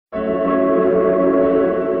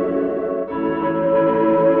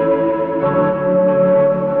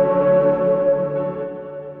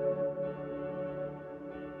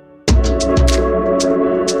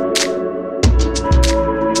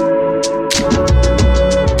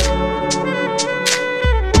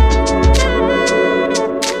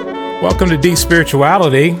Welcome to Deep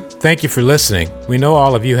Spirituality. Thank you for listening. We know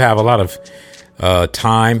all of you have a lot of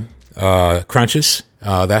time crunches.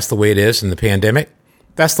 That's the way it is in the pandemic.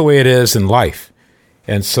 That's the way it is in life.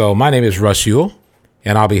 And so my name is Russ Ewell,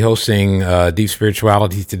 and I'll be hosting Deep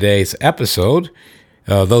Spirituality today's episode.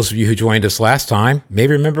 Those of you who joined us last time may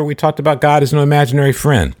remember we talked about God as no imaginary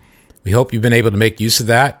friend. We hope you've been able to make use of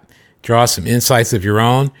that, draw some insights of your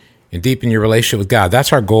own, and deepen your relationship with God.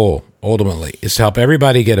 That's our goal, ultimately, is to help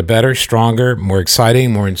everybody get a better, stronger, more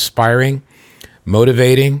exciting, more inspiring,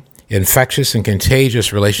 motivating, infectious, and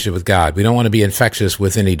contagious relationship with God. We don't want to be infectious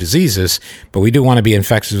with any diseases, but we do want to be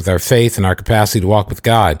infectious with our faith and our capacity to walk with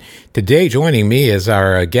God. Today, joining me as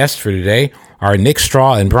our guests for today are Nick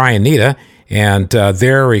Straw and Brian Nita, and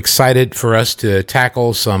they're excited for us to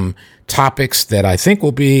tackle some topics that I think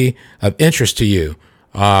will be of interest to you.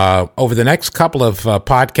 Over the next couple of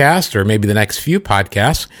podcasts, or maybe the next few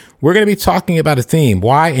podcasts, we're going to be talking about a theme: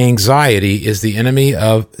 why anxiety is the enemy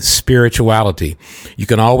of spirituality. You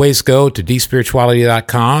can always go to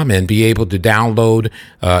deepspirituality.com and be able to download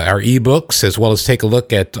our ebooks, as well as take a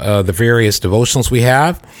look at the various devotionals we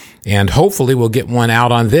have. And hopefully we'll get one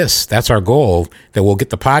out on this. That's our goal, that we'll get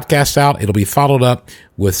the podcast out. It'll be followed up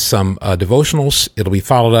with some devotionals. It'll be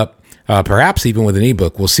followed up perhaps even with an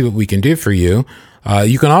ebook. We'll see what we can do for you.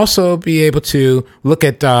 You can also be able to look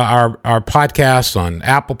at our podcasts on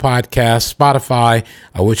Apple Podcasts, Spotify,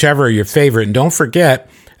 whichever your favorite. And don't forget,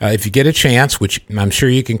 if you get a chance, which I'm sure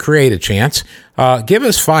you can create a chance, give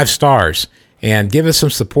us 5 stars and give us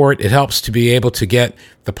some support. It helps to be able to get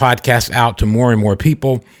the podcast out to more and more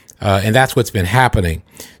people, and that's what's been happening.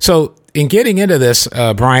 So in getting into this,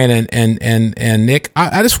 Brian and Nick,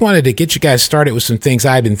 I just wanted to get you guys started with some things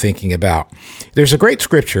I've been thinking about. There's a great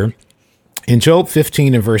scripture in Job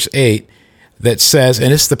 15 and verse 8 that says,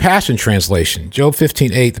 and it's the Passion Translation, Job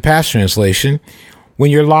 15:8, the Passion Translation, "When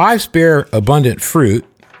your lives bear abundant fruit,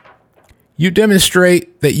 you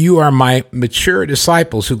demonstrate that you are my mature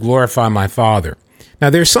disciples who glorify my Father." Now,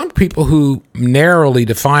 there's some people who narrowly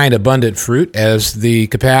define abundant fruit as the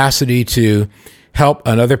capacity to help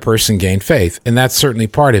another person gain faith, and that's certainly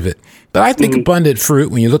part of it. But I think abundant fruit,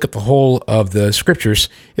 when you look at the whole of the scriptures,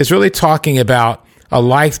 is really talking about a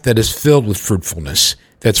life that is filled with fruitfulness,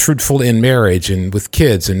 that's fruitful in marriage and with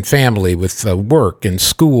kids and family, with work and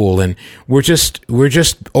school, and we're just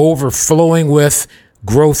overflowing with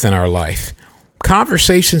growth in our life.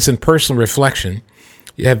 Conversations and personal reflection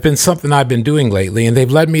have been something I've been doing lately, and they've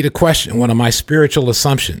led me to question one of my spiritual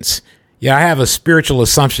assumptions. Yeah, I have a spiritual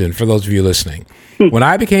assumption for those of you listening. When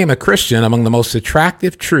I became a Christian, among the most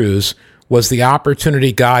attractive truths was the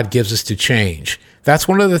opportunity God gives us to change. That's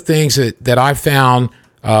one of the things that I found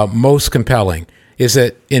most compelling, is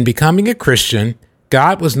that in becoming a Christian,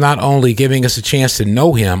 God was not only giving us a chance to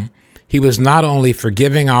know him, he was not only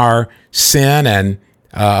forgiving our sin and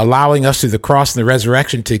allowing us through the cross and the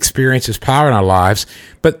resurrection to experience his power in our lives,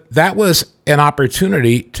 but that was an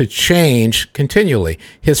opportunity to change continually.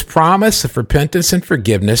 His promise of repentance and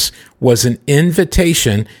forgiveness was an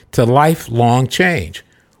invitation to lifelong change,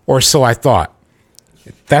 or so I thought.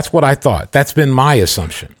 That's what I thought. That's been my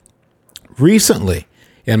assumption. Recently,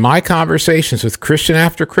 in my conversations with Christian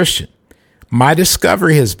after Christian, my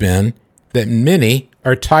discovery has been that many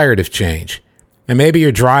are tired of change. And maybe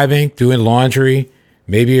you're driving, doing laundry.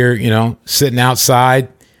 Maybe you're, sitting outside,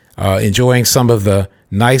 enjoying some of the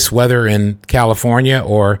nice weather in California,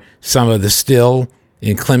 or some of the still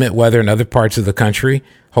inclement weather in other parts of the country.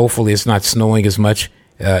 Hopefully it's not snowing as much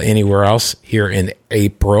anywhere else here in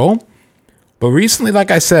April. But recently,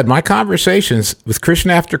 like I said, my conversations with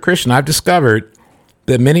Christian after Christian, I've discovered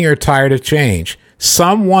that many are tired of change.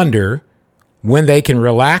 Some wonder when they can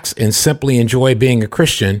relax and simply enjoy being a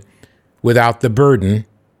Christian without the burden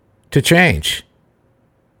to change.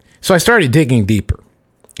 So I started digging deeper.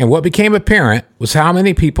 And what became apparent was how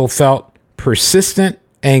many people felt persistent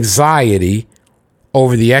anxiety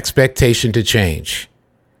over the expectation to change.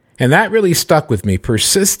 And that really stuck with me,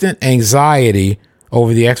 persistent anxiety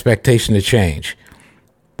over the expectation to change.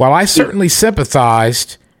 While I certainly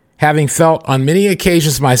sympathized, having felt on many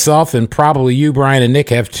occasions myself, and probably you, Brian, and Nick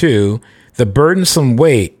have too, the burdensome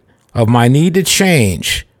weight of my need to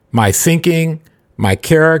change my thinking, my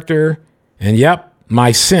character, and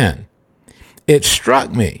my sin, it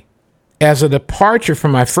struck me as a departure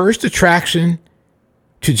from my first attraction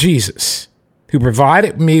to Jesus, who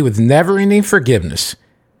provided me with never-ending forgiveness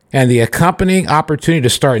and the accompanying opportunity to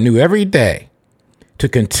start new every day, to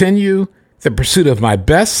continue the pursuit of my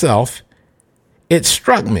best self. It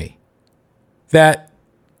struck me that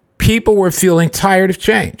people were feeling tired of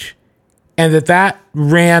change, and that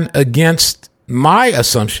ran against my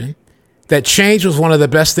assumption that change was one of the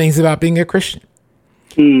best things about being a Christian.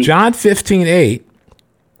 John 15:8,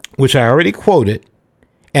 which I already quoted,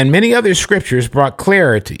 and many other scriptures brought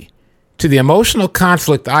clarity to the emotional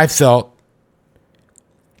conflict I felt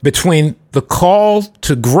between the call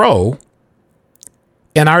to grow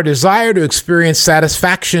and our desire to experience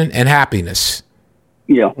satisfaction and happiness.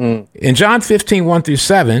 Yeah. In John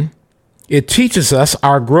 15:1-7, it teaches us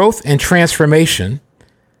our growth and transformation.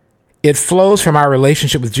 It flows from our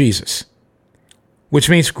relationship with Jesus, which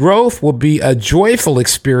means growth will be a joyful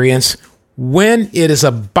experience when it is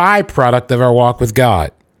a byproduct of our walk with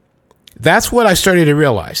God. That's what I started to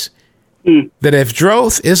realize. That if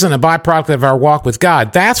growth isn't a byproduct of our walk with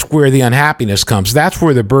God, that's where the unhappiness comes. That's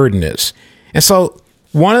where the burden is. And so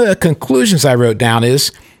one of the conclusions I wrote down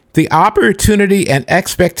is the opportunity and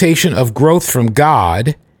expectation of growth from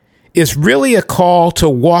God is really a call to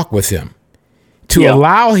walk with him, to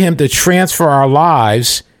allow him to transfer our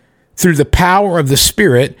lives through the power of the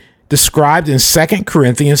Spirit described in 2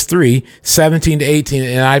 Corinthians 3:17-18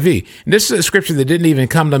 NIV. And this is a scripture that didn't even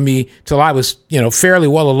come to me till I was, fairly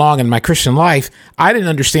well along in my Christian life. I didn't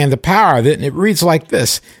understand the power of it. And it reads like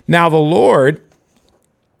this. Now the Lord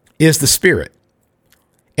is the Spirit.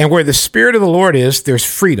 And where the Spirit of the Lord is, there's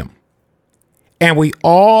freedom. And we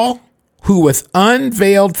all who with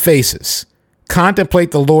unveiled faces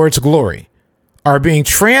contemplate the Lord's glory are being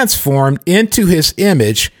transformed into his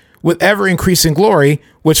image with ever increasing glory,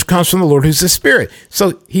 which comes from the Lord who's the Spirit.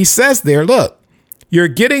 So he says there, look, you're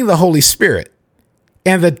getting the Holy Spirit.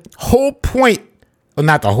 And the whole point, well,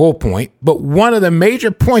 not the whole point, but one of the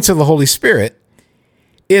major points of the Holy Spirit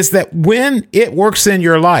is that when it works in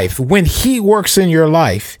your life, when he works in your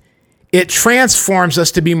life, it transforms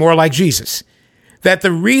us to be more like Jesus. That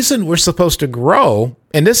the reason we're supposed to grow,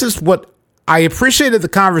 and this is what I appreciated the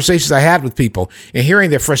conversations I had with people and hearing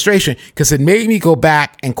their frustration, because it made me go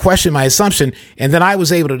back and question my assumption. And then I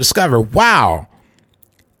was able to discover, wow,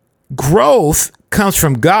 growth comes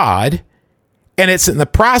from God, and it's in the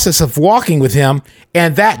process of walking with him.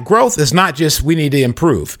 And that growth is not just we need to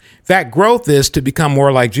improve. That growth is to become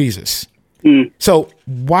more like Jesus. So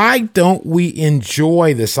why don't we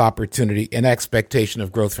enjoy this opportunity and expectation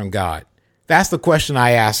of growth from God? That's the question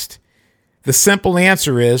I asked. The simple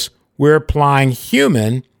answer is we're applying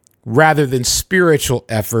human rather than spiritual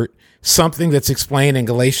effort, something that's explained in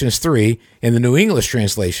Galatians 3 in the New English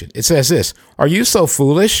translation. It says this, are you so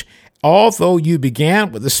foolish? Although you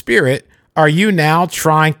began with the Spirit, are you now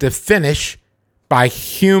trying to finish by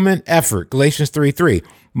human effort? Galatians 3:3.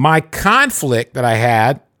 My conflict that I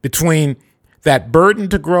had between that burden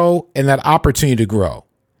to grow and that opportunity to grow.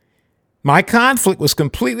 My conflict was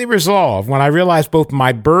completely resolved when I realized both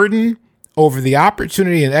my burden over the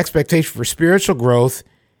opportunity and expectation for spiritual growth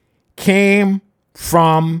came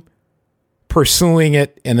from pursuing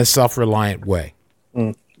it in a self-reliant way.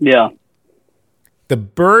 Yeah. The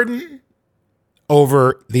burden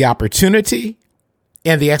over the opportunity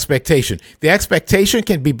and the expectation. The expectation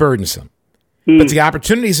can be burdensome, but the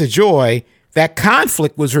opportunity is a joy. That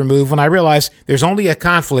conflict was removed when I realized there's only a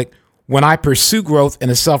conflict when I pursue growth in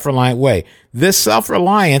a self-reliant way. This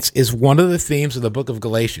self-reliance is one of the themes of the book of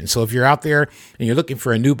Galatians. So if you're out there and you're looking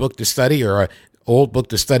for a new book to study or an old book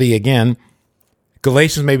to study again,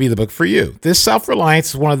 Galatians may be the book for you. This self-reliance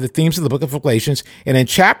is one of the themes of the book of Galatians. And in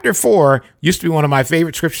chapter 4, used to be one of my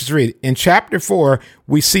favorite scriptures to read. In chapter 4,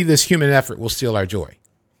 we see this human effort will steal our joy.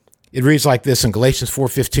 It reads like this in Galatians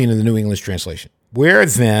 4:15 in the New English translation. Where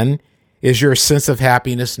then is your sense of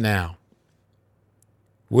happiness now?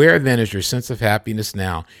 Where then is your sense of happiness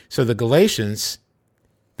now? So the Galatians,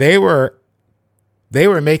 they were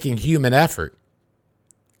making human effort,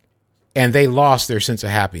 and they lost their sense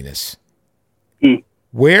of happiness.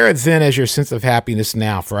 Where then is your sense of happiness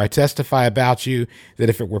now? For I testify about you that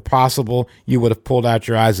if it were possible, you would have pulled out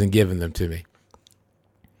your eyes and given them to me.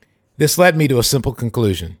 This led me to a simple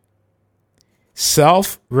conclusion.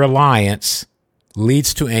 Self-reliance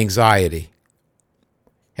leads to anxiety.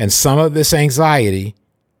 And some of this anxiety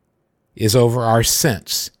is over our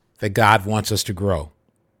sense that God wants us to grow.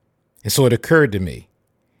 And so it occurred to me,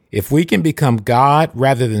 if we can become God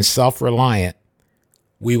rather than self-reliant,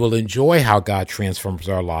 we will enjoy how God transforms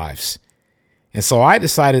our lives. And so I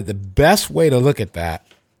decided the best way to look at that,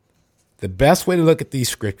 the best way to look at these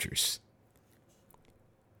scriptures,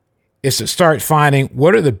 is to start finding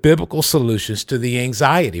what are the biblical solutions to the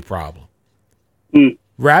anxiety problem.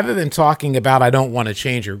 Rather than talking about I don't want to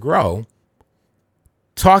change or grow,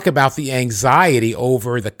 talk about the anxiety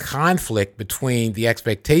over the conflict between the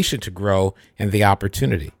expectation to grow and the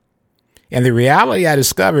opportunity. And the reality I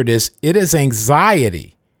discovered is it is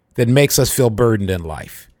anxiety that makes us feel burdened in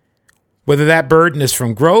life. whether that burden is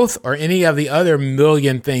from growth or any of the other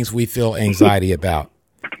million things we feel anxiety about.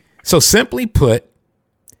 So simply put,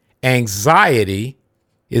 anxiety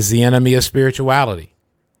is the enemy of spirituality.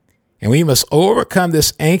 And we must overcome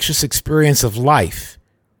this anxious experience of life,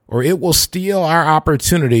 or it will steal our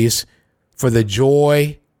opportunities for the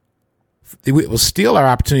joy. It will steal our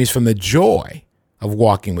opportunities from the joy of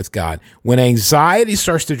walking with God. When anxiety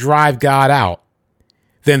starts to drive God out,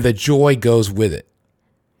 then the joy goes with it.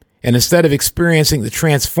 And instead of experiencing the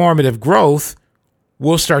transformative growth,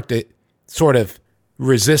 we'll start to sort of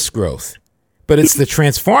resist growth. But it's the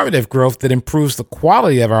transformative growth that improves the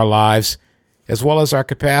quality of our lives as well as our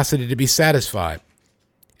capacity to be satisfied.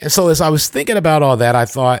 And so as I was thinking about all that, I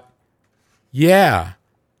thought, yeah,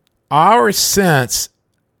 our sense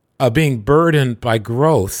of being burdened by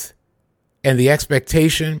growth and the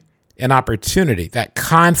expectation and opportunity, that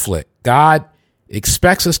conflict, God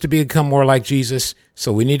expects us to become more like Jesus,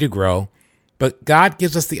 so we need to grow. But God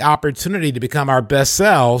gives us the opportunity to become our best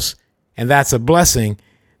selves, and that's a blessing.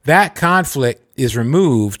 That conflict is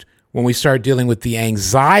removed when we start dealing with the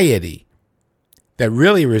anxiety that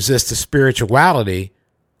really resists the spirituality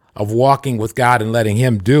of walking with God and letting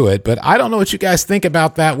him do it. But I don't know what you guys think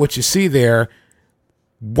about that, what you see there.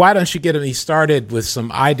 Why don't you get me started with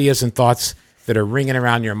some ideas and thoughts that are ringing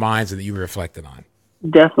around your minds and that you reflected on?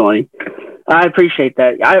 Definitely. I appreciate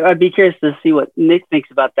that. I'd be curious to see what Nick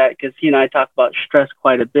thinks about that, because he and I talk about stress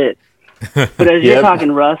quite a bit. But as you're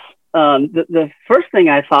talking, Russ, the first thing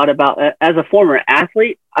I thought about as a former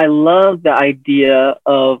athlete, I love the idea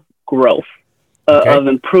of growth, of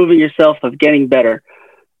improving yourself, of getting better.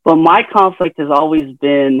 But my conflict has always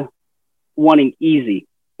been wanting easy.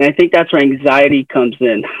 And I think that's where anxiety comes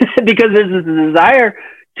in because there's this desire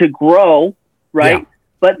to grow, right? Yeah.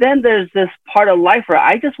 But then there's this part of life where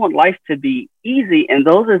I just want life to be easy. And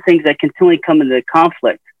those are things that continually come into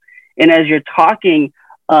conflict. And as you're talking,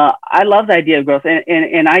 I love the idea of growth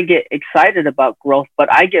and I get excited about growth,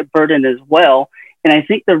 but I get burdened as well. And I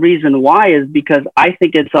think the reason why is because I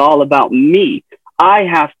think it's all about me. I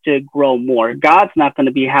have to grow more. God's not going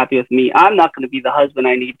to be happy with me. I'm not going to be the husband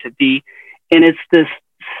I need to be. And it's this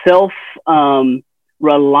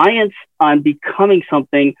self-reliance on becoming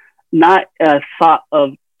something, not a thought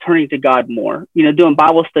of turning to God more. You know, doing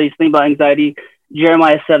Bible studies, thinking about anxiety,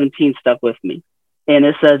 Jeremiah 17 stuck with me. And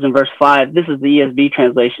it says in verse 5, this is the ESV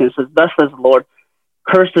translation. It says, "Thus says the Lord,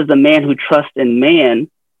 cursed is the man who trusts in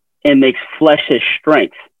man and makes flesh his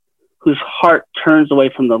strength, whose heart turns away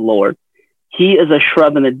from the Lord. He is a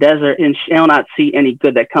shrub in the desert and shall not see any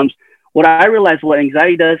good that comes." What I realize what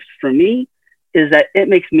anxiety does for me is that it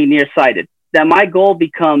makes me nearsighted. That my goal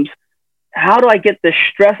becomes, how do I get the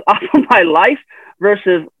stress off of my life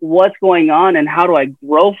versus what's going on and how do I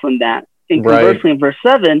grow from that? And conversely, in verse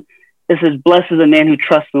 7, it says, "Blessed is the man who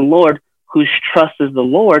trusts in the Lord, whose trust is the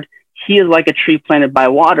Lord. He is like a tree planted by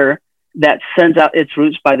water that sends out its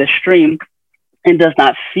roots by the stream and does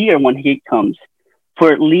not fear when heat comes.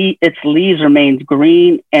 For its leaves remains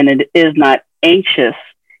green, and it is not anxious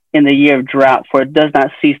in the year of drought, for it does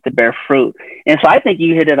not cease to bear fruit." And so I think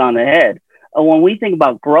you hit it on the head. When we think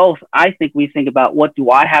about growth, I think we think about what do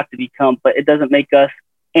I have to become, but it doesn't make us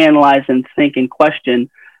analyze and think and question,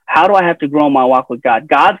 how do I have to grow in my walk with God?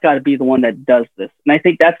 God's got to be the one that does this. And I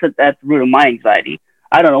think that's the root of my anxiety.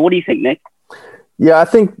 I don't know. What do you think, Nick? Yeah,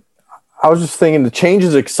 I was just thinking the change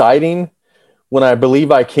is exciting when I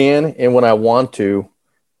believe I can and when I want to.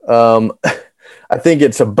 I think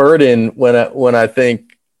it's a burden when I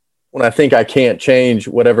think I can't change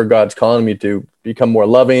whatever God's calling me to become more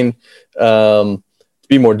loving, to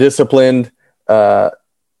be more disciplined, to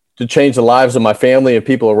change the lives of my family and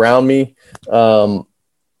people around me. The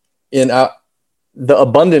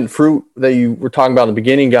abundant fruit that you were talking about in the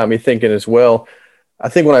beginning got me thinking as well. I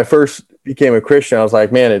think when I first became a Christian, I was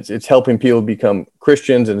like, man, it's helping people become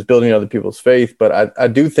Christians and it's building other people's faith. But I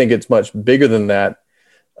do think it's much bigger than that.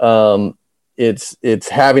 It's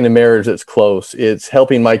having a marriage that's close. It's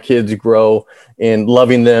helping my kids grow and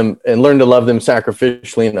loving them and learn to love them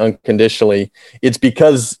sacrificially and unconditionally. It's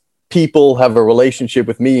because people have a relationship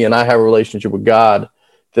with me and I have a relationship with God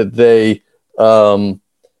that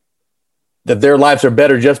that their lives are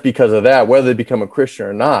better just because of that, whether they become a Christian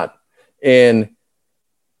or not. And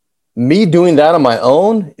me doing that on my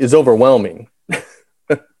own is overwhelming.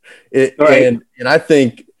 And I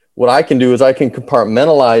think what I can do is I can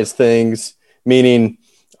compartmentalize things, meaning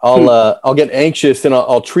I'll get anxious and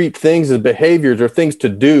I'll treat things as behaviors or things to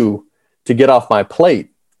do to get off my plate.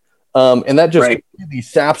 And that just really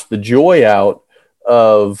saps the joy out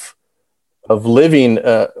of living,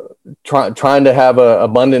 trying to have a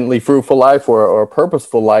abundantly fruitful life or a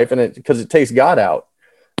purposeful life, and because it takes God out.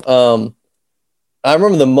 I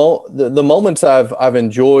remember the moments I've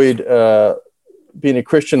enjoyed being a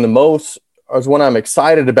Christian the most is when I'm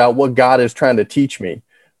excited about what God is trying to teach me,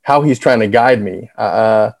 how He's trying to guide me.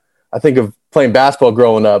 I think of playing basketball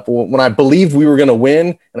growing up when I believed we were going to win,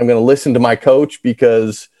 and I'm going to listen to my coach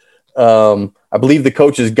because I believe the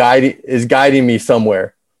coach is guiding me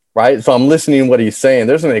somewhere, right? So I'm listening to what he's saying.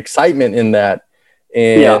 There's an excitement in that,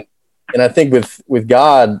 and I think with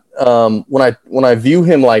God, when I view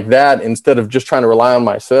Him like that, instead of just trying to rely on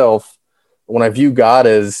myself, when I view God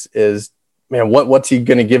as man, what's He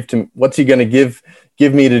going to give to? What's He going to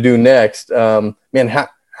give me to do next? Man,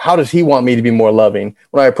 how does He want me to be more loving?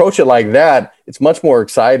 When I approach it like that, it's much more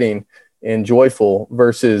exciting and joyful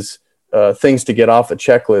versus things to get off a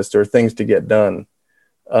checklist or things to get done.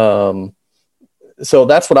 So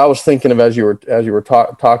that's what I was thinking of as you were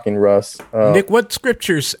talking, Russ. Nick, what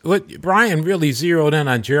scriptures? What Brian really zeroed in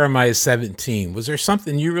on Jeremiah 17. Was there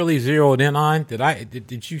something you really zeroed in on?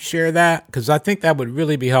 Did you share that? Because I think that would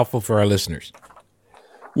really be helpful for our listeners.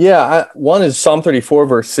 Yeah, one is Psalm 34,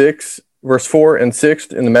 verse 4 and 6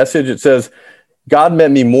 in the Message. It says, "God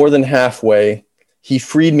met me more than halfway. He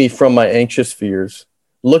freed me from my anxious fears.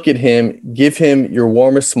 Look at Him, give Him your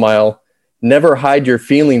warmest smile. Never hide your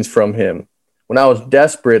feelings from Him. When I was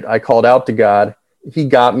desperate, I called out to God. He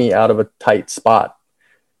got me out of a tight spot."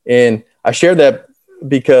 And I share that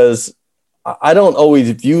because I don't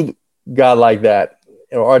always view God like that,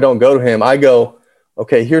 or I don't go to Him. I go,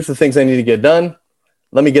 okay, here's the things I need to get done.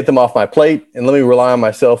 Let me get them off my plate, and let me rely on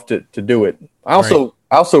myself to do it. I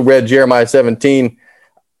also read Jeremiah 17.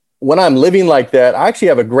 When I'm living like that, I actually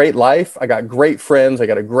have a great life. I got great friends. I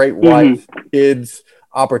got a great wife, kids,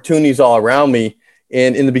 opportunities all around me.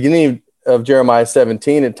 And in the beginning of Jeremiah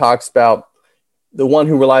 17, it talks about the one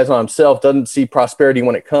who relies on himself doesn't see prosperity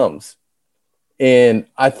when it comes. And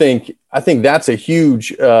I think that's a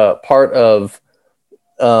huge part of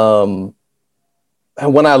when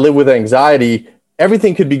I live with anxiety.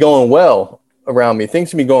 Everything could be going well around me.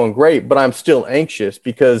 Things can be going great, but I'm still anxious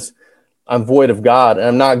because I'm void of God, and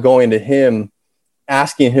I'm not going to Him,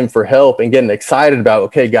 asking Him for help and getting excited about,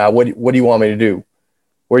 okay, God, what do you want me to do?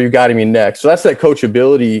 Where are you guiding me next? So that's that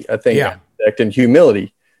coachability, I think, aspect, and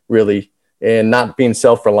humility, really, and not being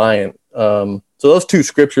self-reliant. So those two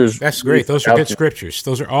scriptures. That's great. Those are good scriptures.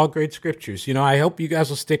 Those are all great scriptures. You know, I hope you guys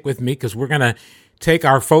will stick with me because we're going to take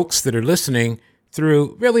our folks that are listening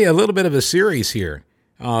through really a little bit of a series here.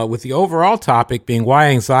 With the overall topic being why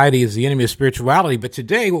anxiety is the enemy of spirituality. But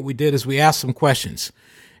today what we did is we asked some questions,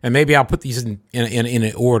 and maybe I'll put these in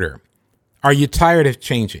an order. Are you tired of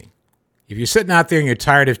changing? If you're sitting out there and you're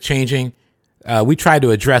tired of changing, we tried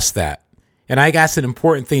to address that. And I guess an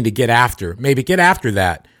important thing to get after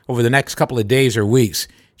that over the next couple of days or weeks,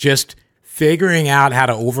 just figuring out how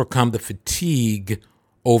to overcome the fatigue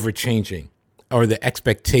over changing, or the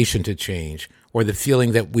expectation to change, or the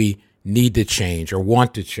feeling that we need to change or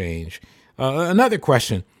want to change. Another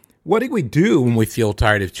question, what do we do when we feel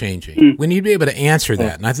tired of changing? We need to be able to answer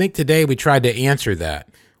that. And I think today we tried to answer that.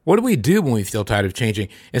 What do we do when we feel tired of changing?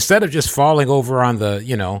 Instead of just falling over on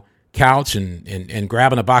the, couch and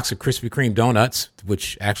grabbing a box of Krispy Kreme donuts,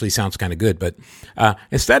 which actually sounds kind of good. But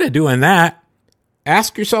instead of doing that,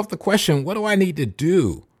 ask yourself the question, what do I need to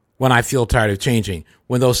do when I feel tired of changing?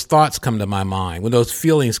 When those thoughts come to my mind, when those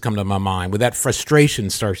feelings come to my mind, when that frustration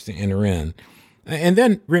starts to enter in. And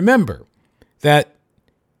then remember that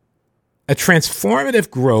a transformative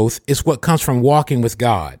growth is what comes from walking with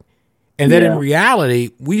God. And that in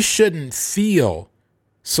reality, we shouldn't feel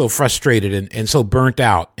so frustrated and so burnt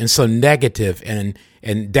out and so negative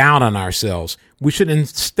and down on ourselves. We should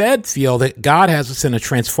instead feel that God has us in a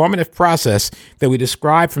transformative process that we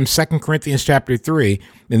describe from 2 Corinthians chapter 3.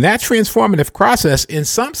 And that transformative process, in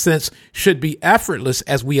some sense, should be effortless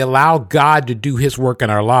as we allow God to do His work in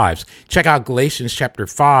our lives. Check out Galatians chapter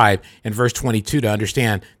 5 and verse 22 to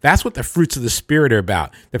understand that's what the fruits of the Spirit are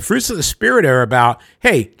about. The fruits of the Spirit are about,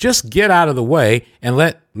 hey, just get out of the way and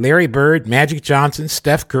let Larry Bird, Magic Johnson,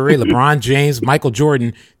 Steph Curry, LeBron James, Michael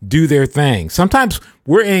Jordan do their thing. Sometimes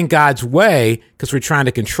we're in God's way because we're trying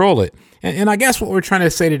to control it. And I guess what we're trying to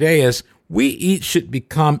say today is we each should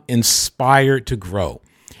become inspired to grow.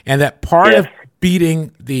 And that part of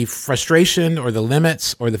beating the frustration or the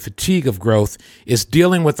limits or the fatigue of growth is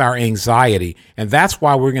dealing with our anxiety. And that's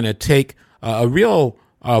why we're going to take a real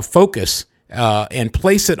focus and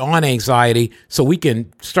place it on anxiety so we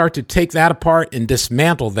can start to take that apart and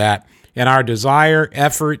dismantle that in our desire,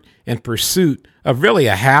 effort, and pursuit of really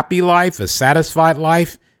a happy life, a satisfied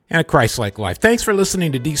life, and a Christ-like life. Thanks for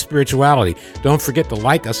listening to Deep Spirituality. Don't forget to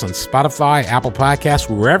like us on Spotify, Apple Podcasts,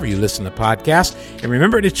 wherever you listen to podcasts. And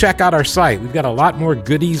remember to check out our site. We've got a lot more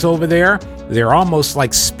goodies over there. They're almost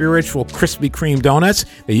like spiritual Krispy Kreme donuts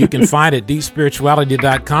that you can find at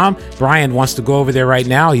deepspirituality.com. Brian wants to go over there right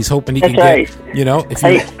now. He's hoping he can get, if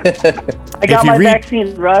you... I got my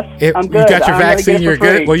vaccine, Russ. I'm good. You got your vaccine, you're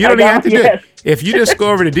good? Well, you don't even have to do it. If you just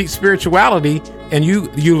go over to Deep Spirituality and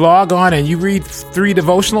you log on and you read 3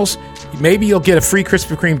 devotionals, maybe you'll get a free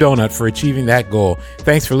Krispy Kreme donut for achieving that goal.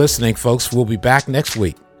 Thanks for listening, folks. We'll be back next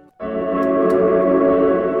week.